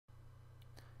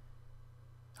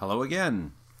Hello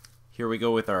again. Here we go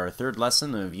with our third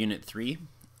lesson of Unit 3.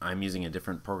 I'm using a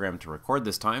different program to record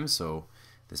this time, so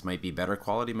this might be better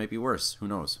quality, might be worse, who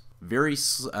knows. Very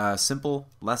simple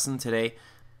lesson today.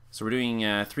 So we're doing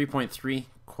 3.3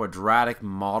 quadratic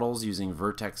models using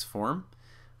vertex form.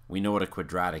 We know what a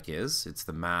quadratic is. It's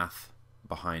the math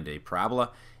behind a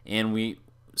parabola. And we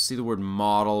see the word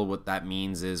model. What that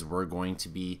means is we're going to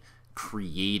be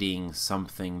creating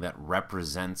something that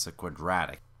represents a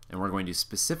quadratic. And we're going to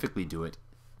specifically do it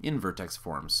in vertex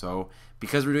form. So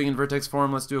because we're doing in vertex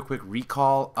form, let's do a quick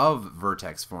recall of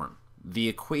vertex form. The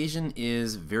equation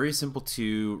is very simple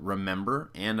to remember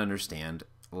and understand.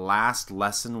 Last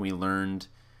lesson we learned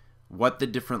what the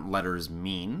different letters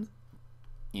mean.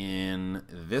 In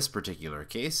this particular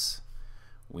case,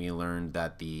 we learned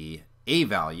that the A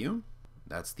value,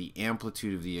 that's the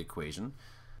amplitude of the equation.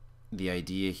 The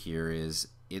idea here is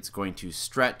it's going to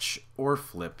stretch or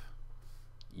flip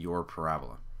your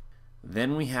parabola.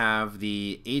 Then we have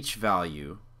the H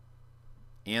value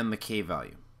and the K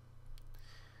value.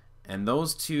 And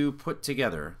those two put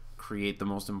together create the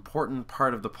most important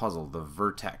part of the puzzle, the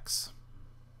vertex.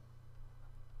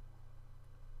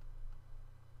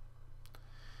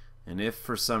 And if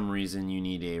for some reason you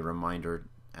need a reminder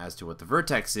as to what the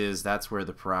vertex is, that's where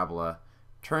the parabola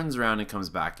turns around and comes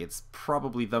back. It's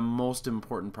probably the most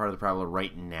important part of the parabola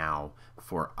right now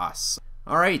for us.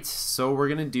 Alright, so we're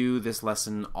going to do this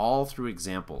lesson all through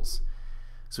examples.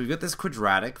 So we've got this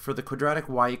quadratic. For the quadratic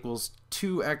y equals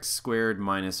 2x squared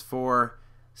minus 4,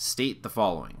 state the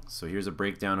following. So here's a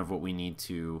breakdown of what we need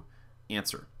to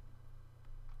answer.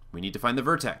 We need to find the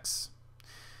vertex.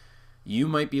 You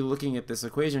might be looking at this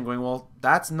equation going, well,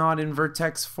 that's not in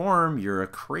vertex form. You're a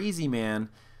crazy man.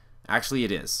 Actually,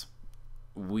 it is.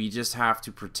 We just have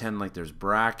to pretend like there's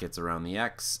brackets around the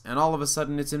x, and all of a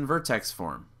sudden it's in vertex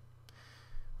form.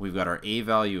 We've got our A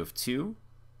value of 2.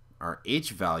 Our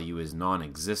H value is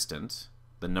non-existent.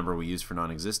 The number we use for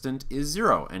non-existent is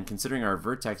 0. And considering our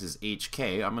vertex is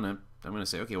HK, I'm gonna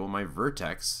say, okay, well, my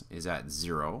vertex is at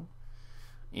 0.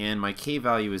 And my K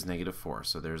value is -4.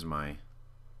 So there's my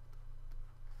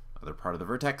other part of the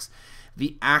vertex.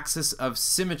 The axis of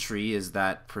symmetry is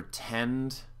that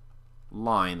pretend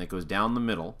line that goes down the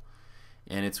middle.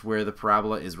 And it's where the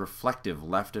parabola is reflective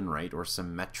left and right, or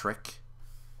symmetric.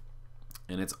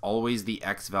 And it's always the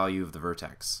x value of the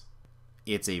vertex.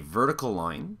 It's a vertical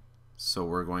line, so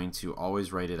we're going to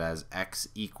always write it as x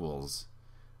equals,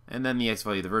 and then the x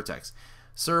value of the vertex.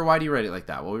 Sir, why do you write it like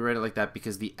that? Well, we write it like that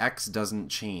because the x doesn't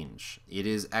change. It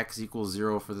is x equals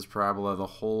 0 for this parabola the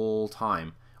whole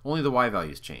time. Only the y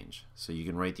values change. So you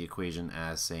can write the equation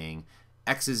as saying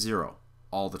x is 0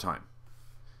 all the time.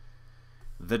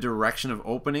 The direction of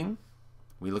opening,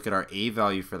 we look at our A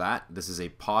value for that. This is a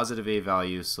positive A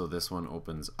value, so this one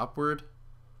opens upward.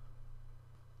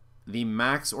 The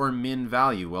max or min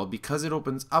value, well, because it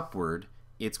opens upward,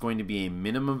 it's going to be a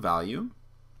minimum value.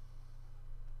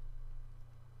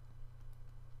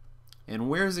 And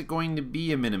where is it going to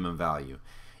be a minimum value?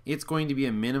 It's going to be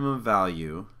a minimum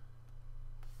value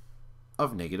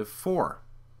of -4.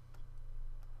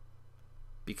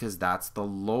 Because that's the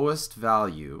lowest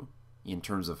value in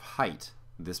terms of height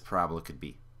this parabola could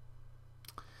be.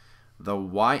 The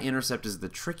y-intercept is the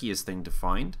trickiest thing to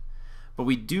find, but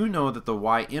we do know that the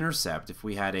y-intercept, if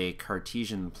we had a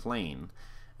Cartesian plane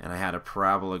and I had a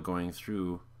parabola going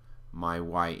through my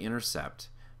y-intercept,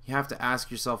 you have to ask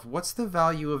yourself, what's the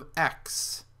value of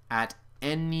x at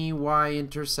any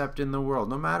y-intercept in the world,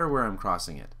 no matter where I'm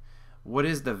crossing it? What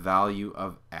is the value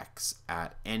of x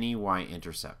at any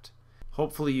y-intercept?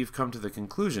 Hopefully you've come to the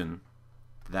conclusion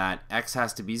that x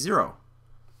has to be 0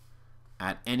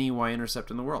 at any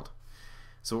y-intercept in the world.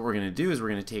 So what we're going to do is we're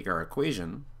going to take our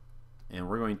equation and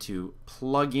we're going to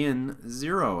plug in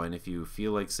 0. And if you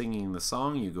feel like singing the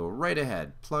song, you go right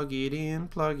ahead. Plug it in,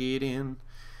 plug it in.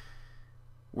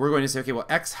 We're going to say, okay, well,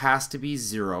 x has to be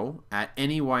 0 at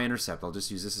any y-intercept. I'll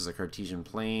just use this as a Cartesian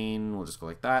plane. We'll just go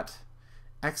like that.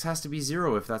 X has to be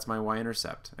 0 if that's my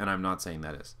y-intercept. And I'm not saying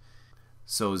that is.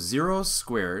 So 0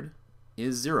 squared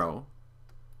is 0.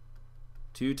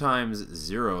 2 times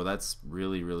 0, that's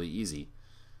really, really easy.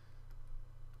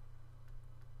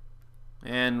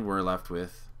 And we're left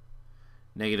with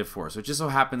 -4. So it just so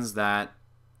happens that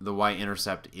the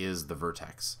y-intercept is the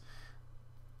vertex.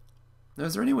 Now,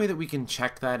 is there any way that we can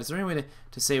check that? Is there any way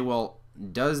to say, well,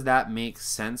 does that make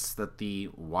sense that the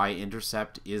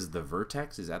y-intercept is the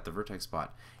vertex, is at the vertex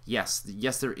spot? Yes,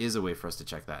 there is a way for us to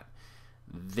check that.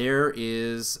 There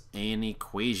is an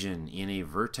equation in a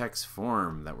vertex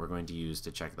form that we're going to use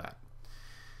to check that.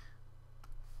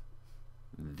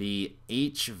 The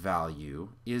h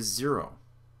value is 0.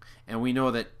 And we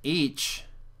know that h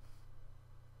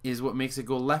is what makes it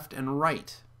go left and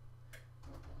right.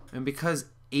 And because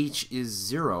h is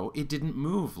 0, it didn't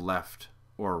move left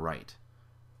or right.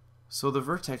 So the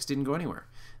vertex didn't go anywhere.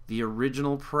 The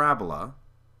original parabola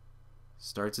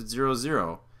starts at 0,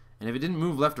 0, and if it didn't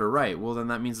move left or right, well, then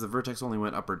that means the vertex only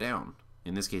went up or down.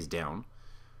 In this case, down.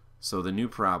 So the new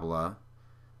parabola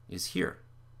is here,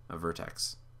 a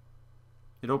vertex.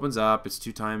 It opens up, it's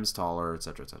 2 times taller,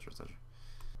 etc., etc., etc.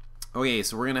 Okay,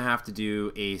 so we're going to have to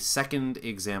do a second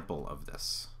example of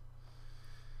this.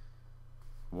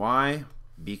 Why?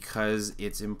 Because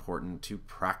it's important to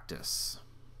practice.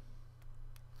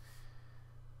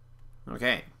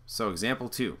 Okay, so example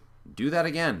 2. Do that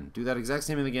again. Do that exact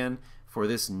same thing again for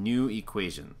this new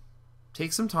equation.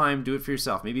 Take some time, do it for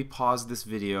yourself. Maybe pause this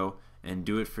video and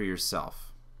do it for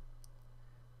yourself.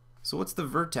 So what's the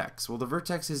vertex? Well, the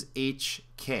vertex is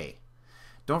hk.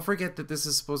 Don't forget that this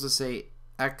is supposed to say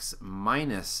x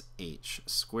minus h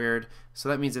squared. So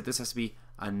that means that this has to be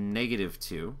a negative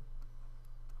 2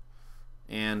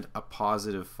 and a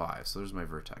positive 5. So there's my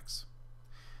vertex.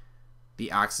 The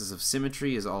axis of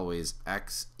symmetry is always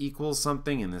x equals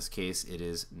something. In this case, it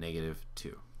is negative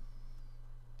 2,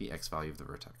 the x value of the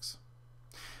vertex.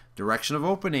 Direction of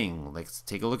opening. Let's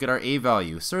take a look at our a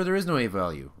value. Sir, there is no a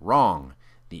value. Wrong.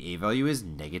 The a value is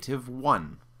negative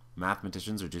 1.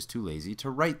 Mathematicians are just too lazy to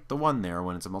write the 1 there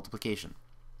when it's a multiplication.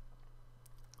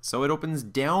 So it opens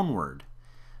downward.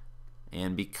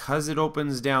 And because it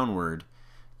opens downward,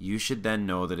 you should then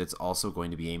know that it's also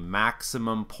going to be a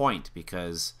maximum point,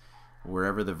 because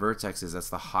wherever the vertex is, that's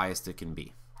the highest it can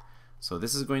be. So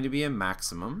this is going to be a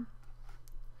maximum,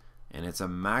 and it's a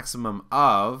maximum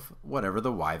of whatever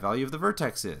the y value of the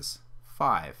vertex is,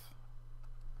 5.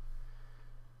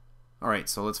 Alright,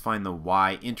 so let's find the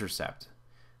y-intercept.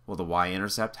 Well, the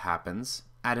y-intercept happens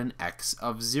at an x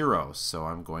of 0, so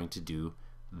I'm going to do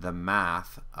the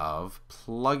math of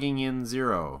plugging in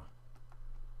 0.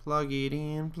 Plug it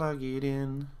in, plug it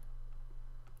in.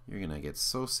 You're going to get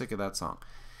so sick of that song.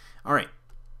 Alright,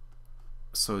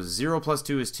 so 0 plus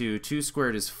 2 is 2. 2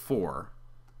 squared is 4.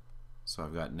 So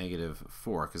I've got negative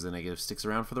 4 because the negative sticks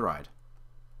around for the ride.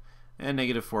 And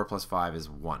negative 4 plus 5 is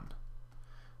 1.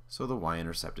 So the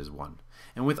y-intercept is 1.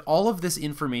 And with all of this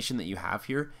information that you have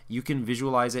here, you can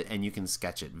visualize it and you can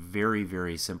sketch it very,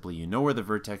 very simply. You know where the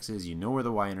vertex is, you know where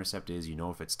the y-intercept is, you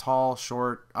know if it's tall,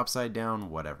 short, upside down,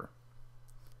 whatever.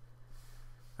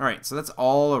 Alright, so that's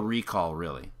all a recall,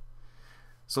 really.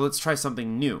 So let's try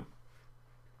something new.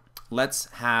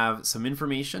 Let's have some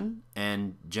information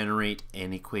and generate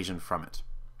an equation from it.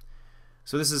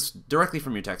 So this is directly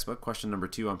from your textbook, question number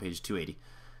 2 on page 280.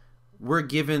 We're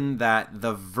given that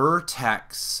the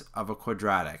vertex of a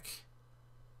quadratic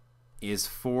is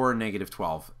 4, negative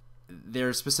 12.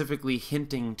 They're specifically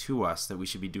hinting to us that we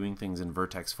should be doing things in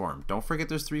vertex form. Don't forget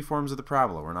there's 3 forms of the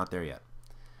parabola. We're not there yet.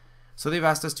 So they've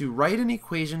asked us to write an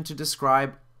equation to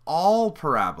describe all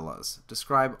parabolas.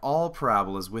 Describe all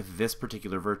parabolas with this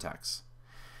particular vertex.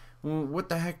 Well, what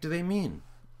the heck do they mean?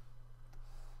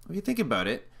 If you think about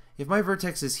it, if my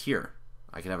vertex is here,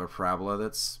 I could have a parabola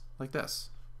that's like this.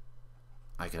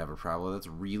 I could have a parabola that's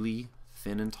really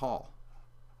thin and tall.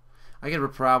 I could have a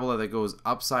parabola that goes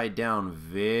upside down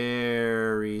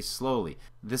very slowly.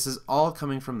 This is all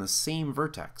coming from the same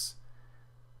vertex.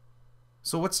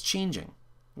 So what's changing?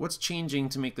 What's changing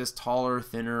to make this taller,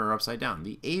 thinner, or upside down?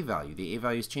 The a value. The a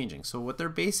value is changing. So what they're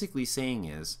basically saying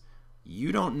is,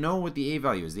 you don't know what the a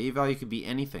value is. The a value could be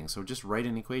anything, so just write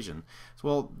an equation. So,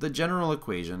 well, the general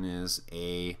equation is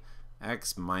a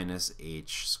x minus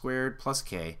h squared plus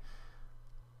k.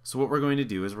 So what we're going to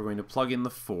do is we're going to plug in the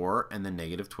 4 and the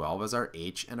negative 12 as our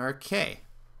h and our k.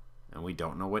 And we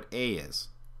don't know what a is.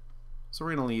 So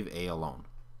we're going to leave a alone.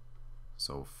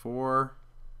 So 4,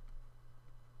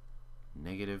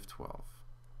 negative 12.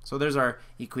 So there's our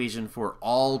equation for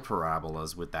all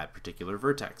parabolas with that particular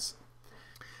vertex.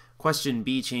 Question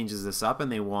B changes this up,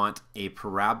 and they want a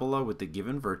parabola with the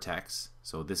given vertex,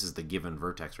 so this is the given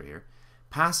vertex right here,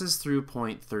 passes through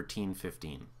point 13,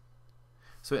 15.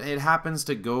 So it happens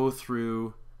to go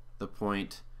through the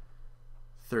point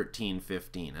 13,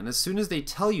 15. And as soon as they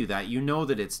tell you that, you know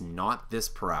that it's not this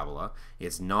parabola,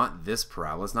 it's not this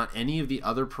parabola, it's not any of the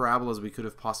other parabolas we could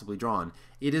have possibly drawn.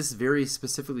 It is very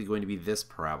specifically going to be this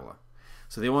parabola.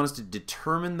 So they want us to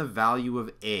determine the value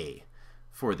of a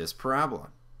for this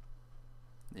parabola.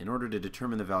 In order to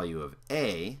determine the value of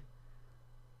a,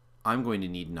 I'm going to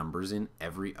need numbers in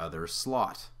every other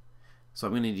slot. So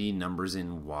I'm going to need numbers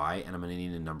in y, and I'm going to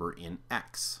need a number in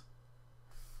x.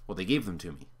 Well, they gave them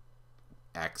to me,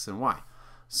 x and y.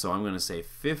 So I'm going to say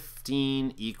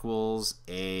 15 equals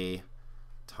a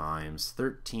times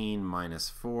 13 minus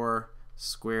 4.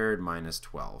 squared minus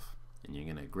 12. And you're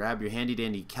going to grab your handy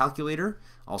dandy calculator,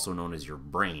 also known as your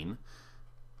brain,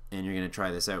 and you're going to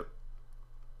try this out.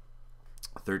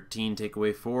 13 take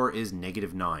away 4 is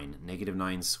negative 9. Negative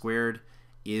 9 squared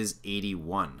is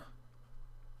 81.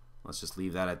 Let's just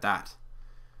leave that at that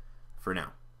for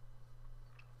now.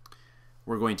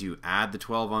 We're going to add the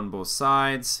 12 on both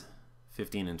sides.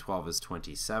 15 and 12 is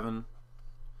 27.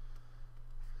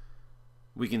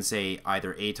 We can say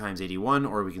either a times 81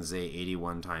 or we can say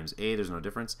 81 times a. There's no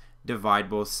difference. Divide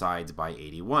both sides by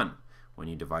 81. When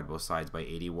you divide both sides by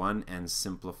 81 and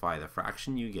simplify the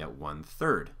fraction, you get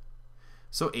 1/3.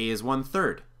 So a is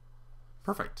 1/3.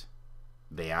 Perfect.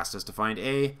 They asked us to find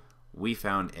a. We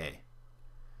found a.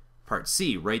 Part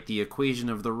C, write the equation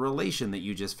of the relation that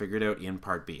you just figured out in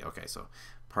part B. Okay, so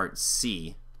part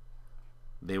C,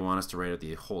 they want us to write out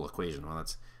the whole equation. Well,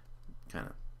 that's kind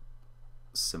of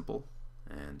simple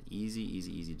and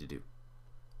easy to do.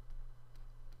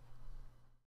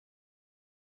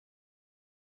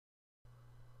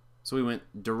 So we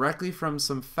went directly from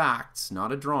some facts,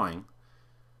 not a drawing,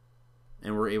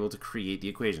 and we're able to create the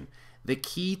equation. The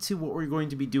key to what we're going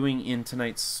to be doing in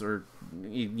tonight's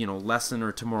lesson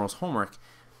or tomorrow's homework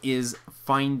is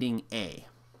finding a.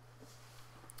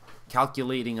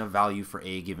 Calculating a value for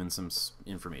a given some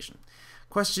information.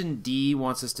 Question D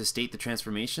wants us to state the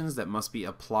transformations that must be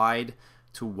applied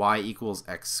to y equals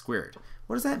x squared.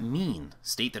 What does that mean?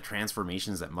 State the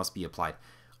transformations that must be applied.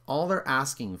 All they're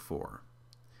asking for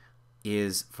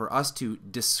is for us to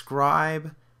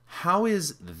describe how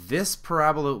is this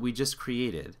parabola we just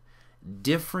created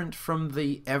different from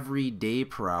the everyday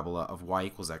parabola of y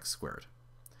equals x squared.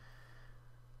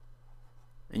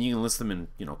 And you can list them in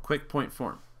quick point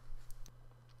form.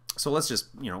 So let's just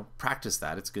practice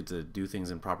that. It's good to do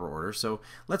things in proper order. So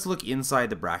let's look inside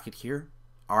the bracket here.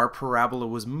 Our parabola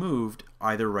was moved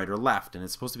either right or left, and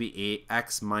it's supposed to be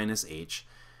x minus h.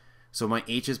 So my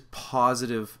h is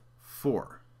positive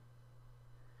 4.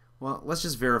 Well, let's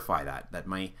just verify that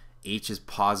my h is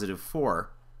positive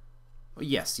 4. Well,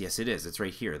 yes, it is. It's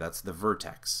right here. That's the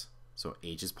vertex. So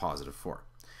h is positive 4.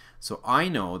 So I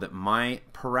know that my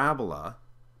parabola,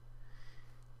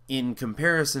 in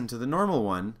comparison to the normal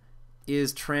one,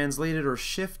 is translated or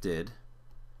shifted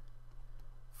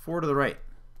 4 to the right.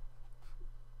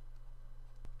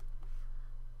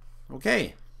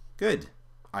 Okay, good.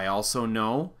 I also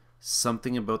know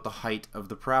something about the height of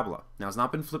the parabola. Now, it's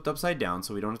not been flipped upside down,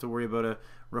 so we don't have to worry about a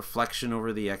reflection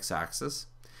over the x-axis.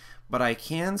 But I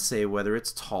can say whether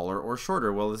it's taller or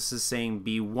shorter. Well, this is saying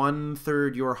be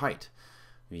 1/3 your height.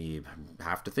 We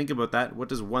have to think about that. What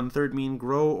does 1/3 mean?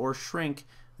 Grow or shrink?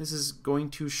 This is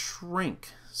going to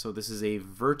shrink. So this is a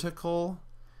vertical.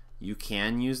 You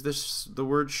can use the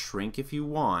word shrink if you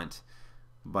want,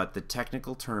 but the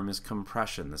technical term is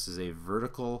compression. This is a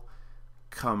vertical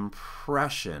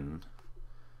compression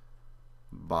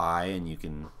by, and you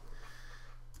can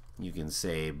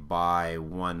say by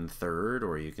 1/3,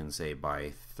 or you can say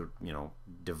by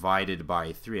divided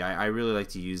by 3. I really like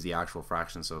to use the actual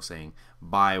fraction, so saying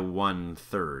by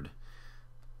 1/3,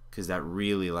 because that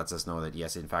really lets us know that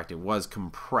yes, in fact, it was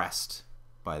compressed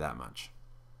by that much.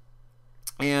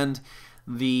 And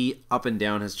the up and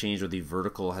down has changed, or the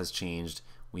vertical has changed.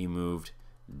 We moved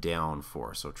down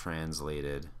 4, so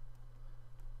translated.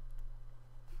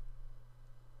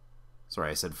 Sorry,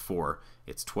 I said 4.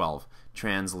 It's 12.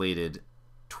 Translated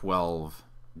 12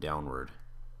 downward,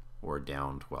 or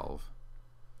down 12.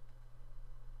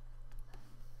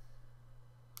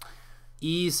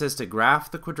 E says to graph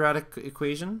the quadratic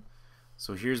equation.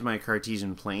 So here's my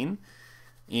Cartesian plane,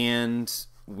 and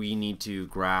we need to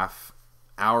graph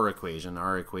our equation.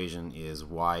 Our equation is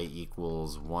y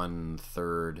equals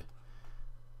 1/3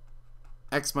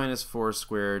 x minus 4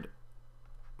 squared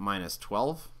minus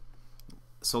 12.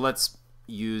 So let's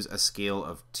use a scale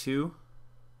of 2.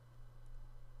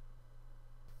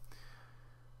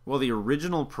 Well, the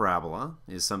original parabola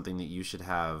is something that you should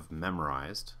have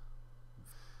memorized.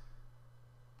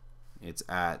 It's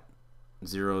at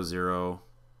 0, 0,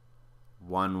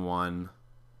 1, 1,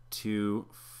 2,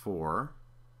 4,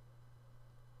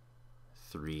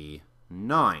 3,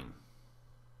 9.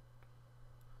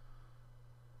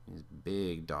 These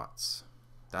big dots.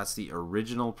 That's the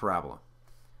original parabola.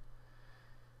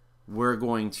 We're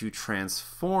going to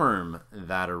transform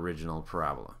that original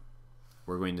parabola.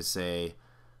 We're going to say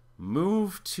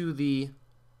move to the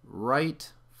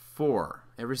right 4,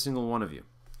 every single one of you.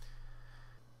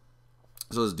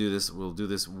 So let's do this. We'll do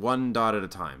this one dot at a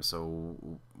time.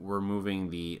 So we're moving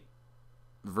the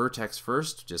vertex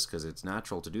first, just because it's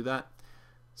natural to do that.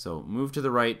 So move to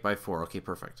the right by 4. Okay,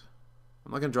 perfect.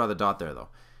 I'm not going to draw the dot there, though.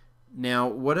 Now,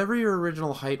 whatever your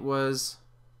original height was,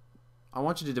 I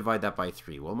want you to divide that by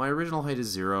 3. Well, my original height is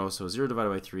 0, so 0 divided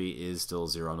by 3 is still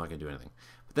 0. I'm not going to do anything.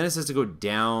 But then it says to go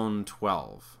down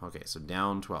 12. Okay, so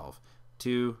down 12.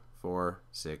 2, 4,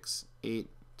 6, 8,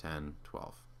 10,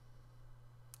 12.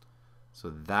 So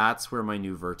that's where my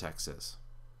new vertex is.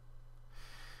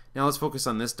 Now let's focus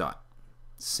on this dot.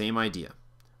 Same idea.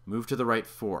 Move to the right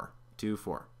 4. 2,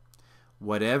 4.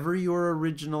 Whatever your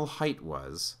original height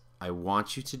was, I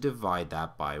want you to divide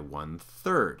that by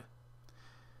 1/3.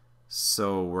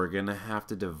 So we're going to have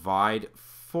to divide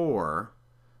 4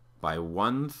 by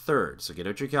 1/3. So get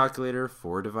out your calculator.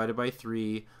 4 divided by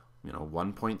 3,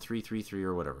 1.333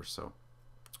 or whatever. So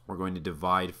we're going to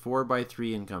divide 4 by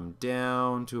 3 and come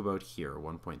down to about here,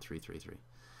 1.333.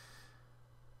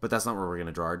 But that's not where we're going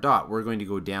to draw our dot. We're going to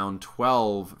go down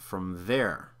 12 from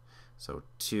there. So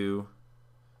 2,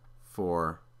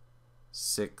 4,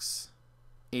 6,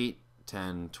 8,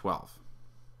 10, 12.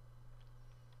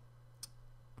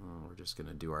 We're just going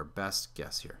to do our best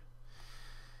guess here.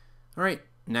 All right,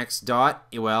 next dot,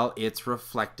 well, it's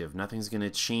reflective. Nothing's going to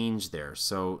change there.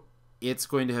 So it's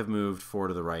going to have moved 4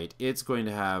 to the right. It's going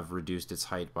to have reduced its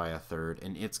height by 1/3,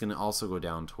 and it's going to also go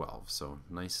down 12. So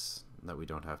nice that we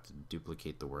don't have to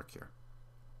duplicate the work here.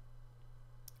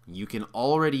 You can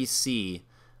already see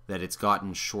that it's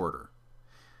gotten shorter.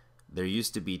 There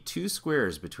used to be 2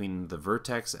 squares between the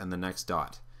vertex and the next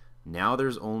dot. Now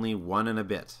there's only 1 and a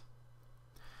bit.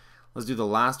 Let's do the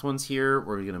last ones here.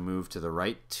 We're going to move to the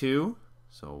right 2.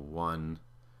 So 1,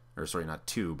 or sorry, not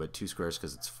 2, but 2 squares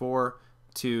because it's 4,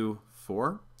 2,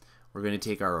 4. We're going to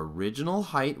take our original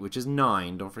height, which is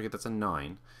 9. Don't forget that's a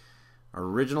 9. Our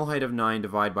original height of 9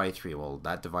 divide by 3. Well,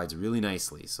 that divides really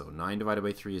nicely. So 9 divided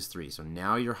by 3 is 3. So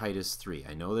now your height is 3.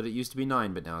 I know that it used to be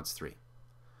 9, but now it's 3.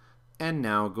 And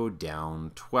now go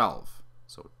down 12.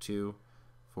 So 2,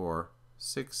 4,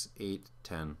 6, 8,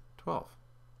 10, 12.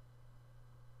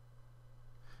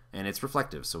 And it's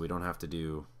reflective, so we don't have to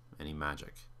do any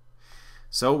magic.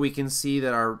 So we can see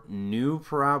that our new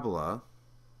parabola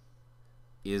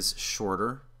is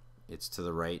shorter, it's to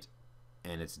the right,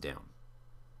 and it's down.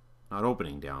 Not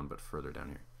opening down, but further down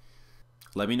here.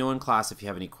 Let me know in class if you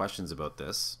have any questions about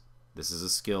this. This is a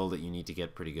skill that you need to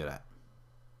get pretty good at.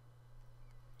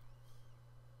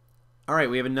 All right,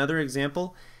 we have another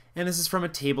example, and this is from a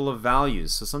table of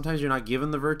values. So sometimes you're not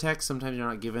given the vertex, sometimes you're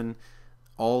not given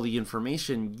all the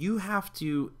information. You have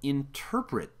to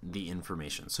interpret the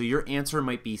information. So your answer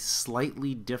might be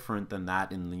slightly different than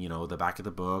that in the back of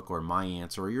the book, or my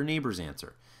answer, or your neighbor's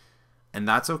answer. And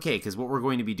that's okay, because what we're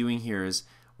going to be doing here is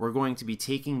we're going to be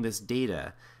taking this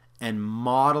data and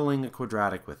modeling a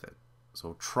quadratic with it.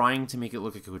 So trying to make it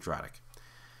look like a quadratic.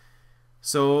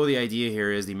 So the idea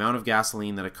here is the amount of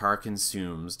gasoline that a car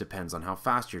consumes depends on how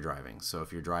fast you're driving. So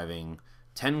if you're driving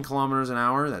 10 kilometers an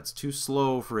hour, that's too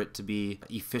slow for it to be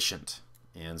efficient.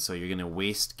 And so you're going to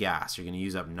waste gas. You're going to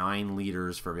use up 9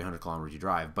 liters for every 100 kilometers you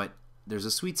drive. But there's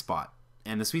a sweet spot.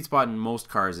 And the sweet spot in most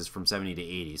cars is from 70 to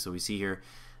 80. So we see here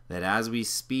that as we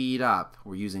speed up,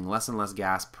 we're using less and less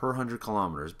gas per 100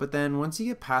 kilometers. But then once you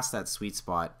get past that sweet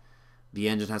spot, the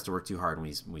engine has to work too hard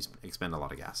and we expend a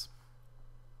lot of gas.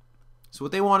 So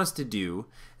what they want us to do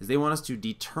is they want us to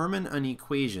determine an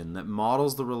equation that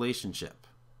models the relationship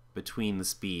between the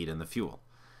speed and the fuel.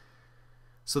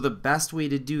 So the best way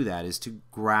to do that is to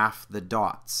graph the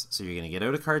dots. So you're going to get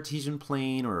out a Cartesian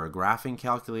plane or a graphing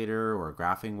calculator or a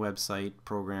graphing website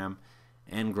program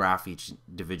and graph each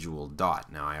individual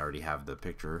dot. Now I already have the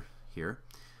picture here.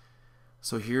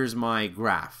 So here's my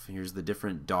graph. Here's the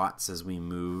different dots as we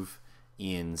move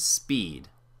in speed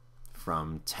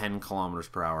from 10 kilometers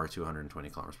per hour to 120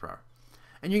 kilometers per hour.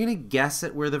 And you're going to guess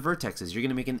at where the vertex is. You're going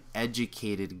to make an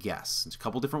educated guess. There's a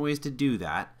couple different ways to do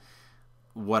that.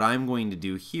 What I'm going to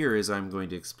do here is I'm going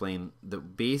to explain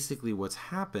that basically what's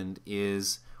happened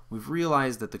is we've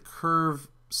realized that the curve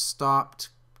stopped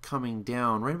coming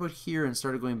down right about here and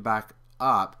started going back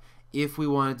up if we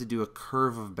wanted to do a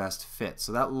curve of best fit.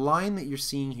 So that line that you're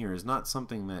seeing here is not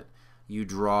something that you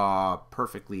draw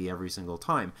perfectly every single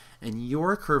time. And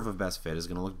your curve of best fit is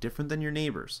going to look different than your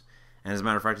neighbor's. And as a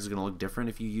matter of fact, it's going to look different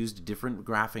if you used different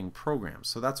graphing programs.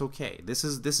 So that's okay. This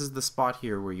is the spot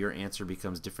here where your answer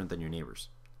becomes different than your neighbor's.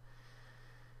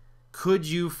 Could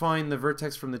you find the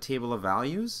vertex from the table of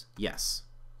values? Yes.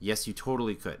 Yes, you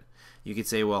totally could. You could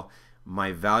say, well,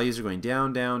 my values are going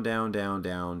down, down, down, down,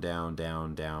 down, down,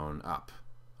 down, down, up.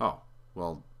 Oh,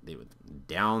 well, they would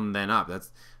down then up.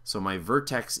 So my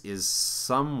vertex is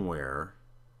somewhere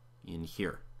in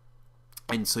here.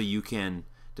 And so you can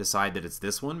decide that it's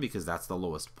this one because that's the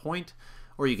lowest point,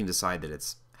 or you can decide that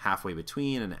it's halfway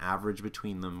between, an average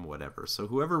between them, whatever. So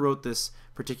whoever wrote this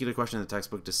particular question in the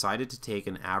textbook decided to take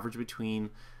an average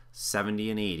between 70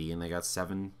 and 80, and they got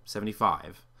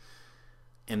 75.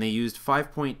 And they used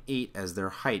 5.8 as their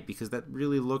height because that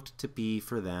really looked to be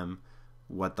for them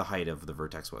what the height of the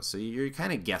vertex was. So you're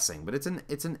kind of guessing, but it's an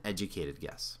educated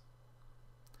guess.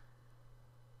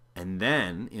 And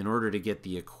then, in order to get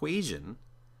the equation,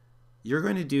 you're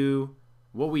going to do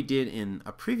what we did in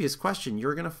a previous question.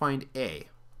 You're going to find A.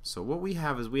 So what we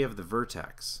have is we have the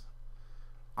vertex.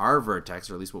 Our vertex,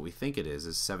 or at least what we think it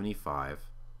is 75,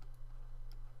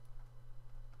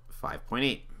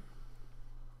 5.8.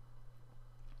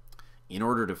 In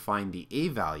order to find the A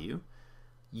value,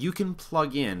 you can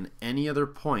plug in any other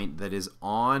point that is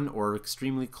on or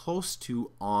extremely close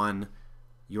to on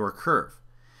your curve.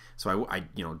 So I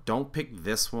don't pick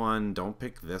this one, don't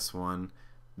pick this one.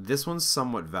 This one's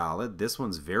somewhat valid. This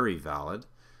one's very valid.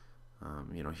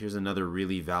 Here's another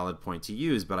really valid point to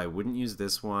use, but I wouldn't use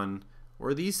this one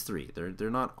or these three. They're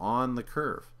not on the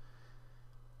curve.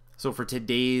 So for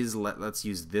today's, let's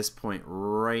use this point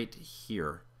right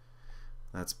here.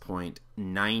 That's point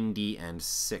 90 and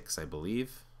 6, I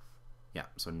believe. Yeah,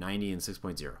 so 90 and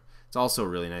 6.0. It's also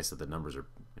really nice that the numbers are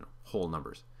whole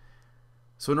numbers.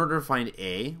 So in order to find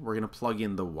A, we're going to plug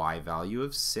in the Y value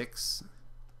of 6,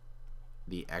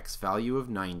 the X value of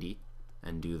 90,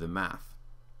 and do the math.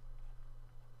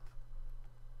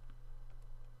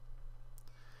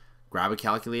 Grab a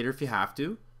calculator if you have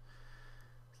to.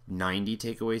 90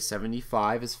 take away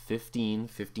 75 is 15.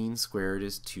 15 squared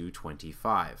is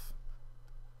 225.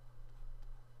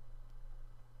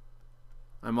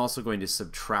 I'm also going to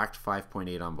subtract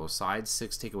 5.8 on both sides.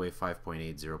 6 take away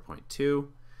 5.8, 0.2.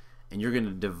 And you're going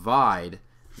to divide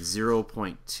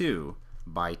 0.2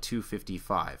 by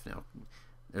 255. Now,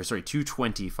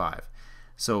 225.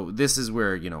 So this is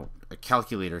where, a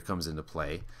calculator comes into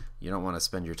play. You don't want to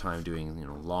spend your time doing,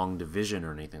 long division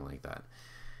or anything like that.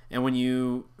 And when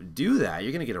you do that,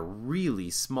 you're going to get a really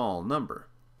small number.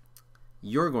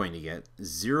 You're going to get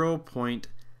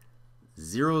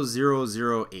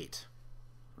 0.0008.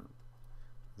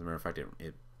 As a matter of fact,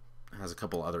 it has a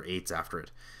couple other 8s after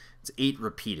it. It's 8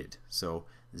 repeated. So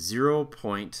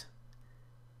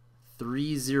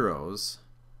 0.3 zeros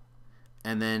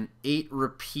and then 8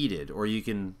 repeated, or you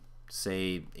can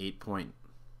say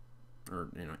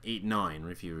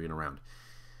 8.9 if you're going to round.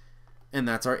 And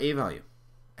that's our A value.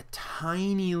 A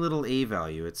tiny little A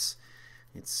value. It's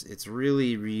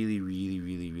really, really, really,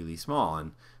 really, really small,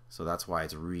 and so that's why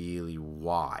it's really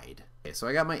wide. Okay, so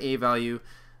I got my A value.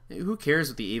 Who cares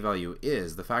what the A value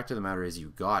is? The fact of the matter is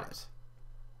you got it.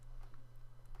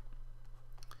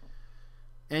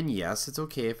 And yes, it's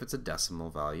okay if it's a decimal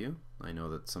value. I know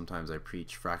that sometimes I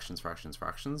preach fractions,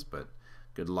 but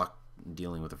good luck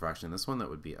dealing with a fraction in this one. That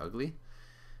would be ugly.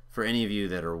 For any of you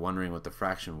that are wondering what the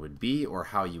fraction would be or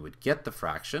how you would get the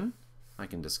fraction, I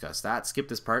can discuss that. Skip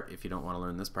this part if you don't want to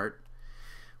learn this part.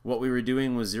 What we were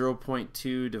doing was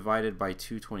 0.2 divided by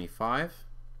 225.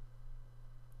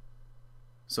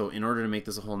 So in order to make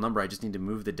this a whole number, I just need to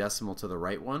move the decimal to the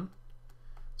right one.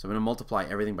 So I'm going to multiply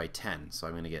everything by 10. So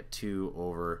I'm going to get 2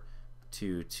 over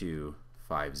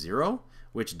 2250,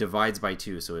 which divides by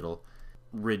 2. So it'll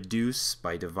reduce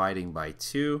by dividing by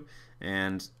 2.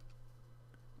 And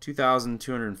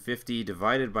 2,250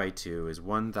 divided by 2 is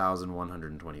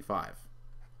 1,125.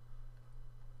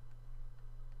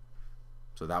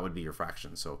 So that would be your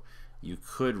fraction. So you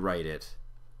could write it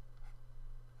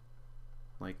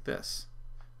like this.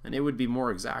 And it would be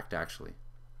more exact, actually.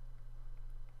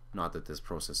 Not that this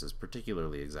process is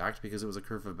particularly exact because it was a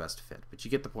curve of best fit, but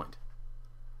you get the point.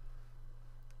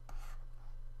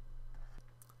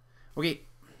 Okay,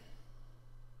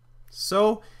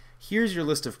 so here's your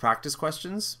list of practice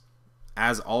questions.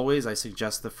 As always, I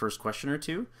suggest the first question or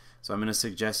two. So I'm going to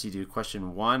suggest you do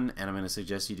question 1, and I'm going to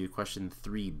suggest you do question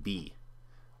 3B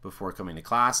before coming to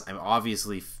class. I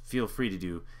obviously feel free to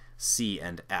do C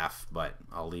and F, but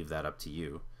I'll leave that up to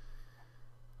you.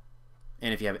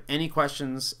 And if you have any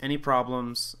questions, any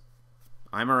problems,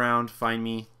 I'm around. Find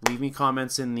me. Leave me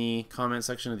comments in the comment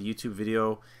section of the YouTube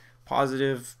video.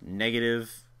 Positive,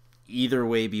 negative, either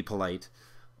way, be polite.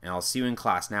 And I'll see you in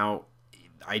class. Now,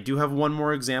 I do have one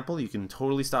more example. You can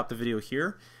totally stop the video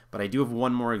here, but I do have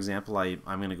one more example I'm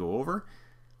going to go over.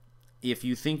 If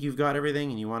you think you've got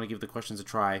everything and you want to give the questions a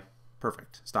try,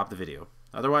 perfect. Stop the video.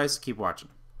 Otherwise, keep watching.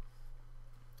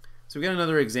 So we got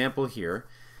another example here.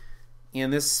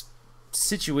 And this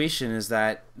situation is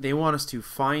that they want us to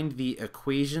find the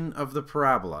equation of the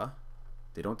parabola.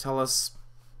 They don't tell us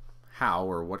how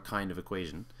or what kind of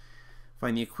equation.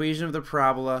 Find the equation of the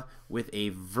parabola with a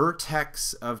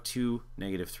vertex of 2,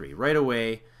 -3. Right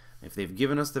away, If they've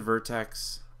given us the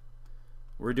vertex,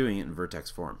 we're doing it in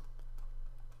vertex form.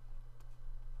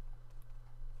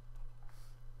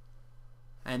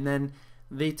 And then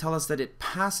they tell us that it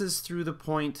passes through the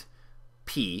point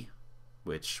P,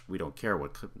 which we don't care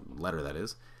what letter that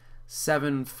is,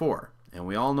 7, 4. And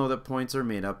we all know that points are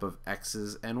made up of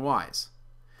x's and y's.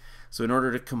 So in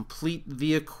order to complete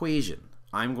the equation,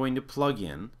 I'm going to plug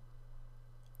in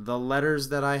the letters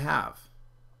that I have.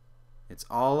 It's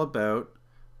all about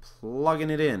plugging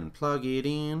it in. Plug it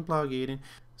in, plug it in.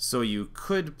 So you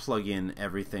could plug in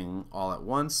everything all at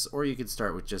once, or you could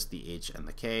start with just the h and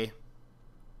the k.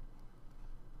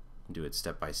 Do it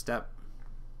step by step.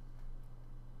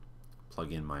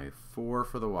 Plug in my 4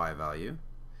 for the y value.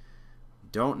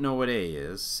 Don't know what a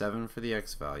is. 7 for the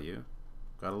x value.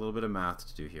 Got a little bit of math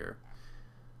to do here.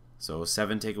 So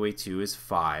 7 take away 2 is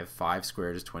 5. 5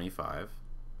 squared is 25.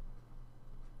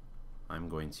 I'm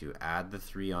going to add the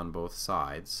 3 on both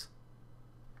sides.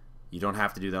 You don't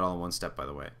have to do that all in one step, by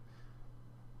the way.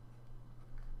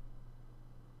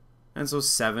 And so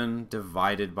 7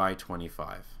 divided by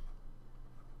 25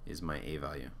 is my a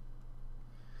value.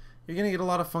 You're going to get a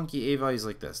lot of funky a values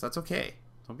like this. That's okay.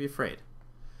 Don't be afraid.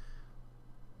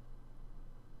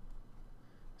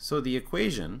 So the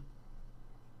equation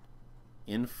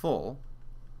in full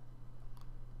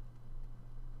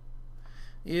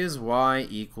is y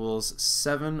equals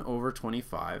 7 over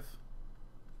 25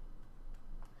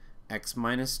 x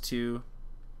minus 2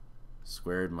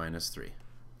 squared minus 3.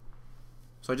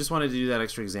 So I just wanted to do that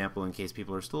extra example in case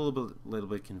people are still a little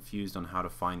bit confused on how to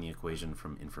find the equation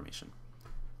from information.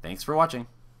 Thanks for watching.